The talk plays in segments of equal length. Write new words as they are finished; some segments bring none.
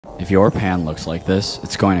If your pan looks like this,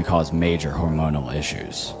 it's going to cause major hormonal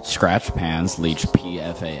issues. Scratched pans leach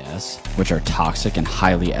PFAS, which are toxic and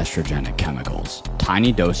highly estrogenic chemicals.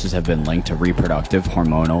 Tiny doses have been linked to reproductive,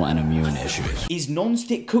 hormonal, and immune issues. Is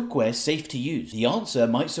non-stick cookware safe to use? The answer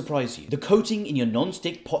might surprise you. The coating in your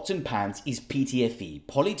non-stick pots and pans is PTFE,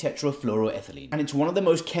 polytetrafluoroethylene, and it's one of the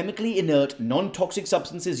most chemically inert, non-toxic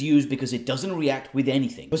substances used because it doesn't react with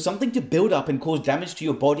anything. For something to build up and cause damage to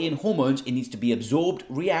your body and hormones, it needs to be absorbed,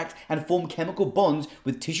 react, and form chemical bonds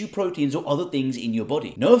with tissue proteins or other things in your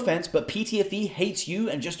body. No offense, but PTFE hates you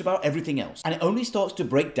and just about everything else, and it only starts to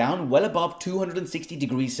break down well above 260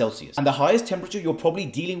 degrees Celsius. And the highest temperature you're probably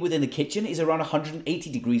dealing with in the kitchen is around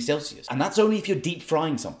 180 degrees Celsius. And that's only if you're deep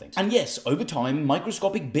frying something. And yes, over time,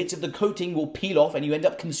 microscopic bits of the coating will peel off and you end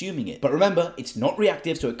up consuming it. But remember, it's not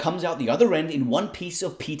reactive, so it comes out the other end in one piece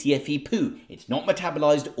of PTFE poo. It's not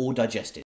metabolized or digested.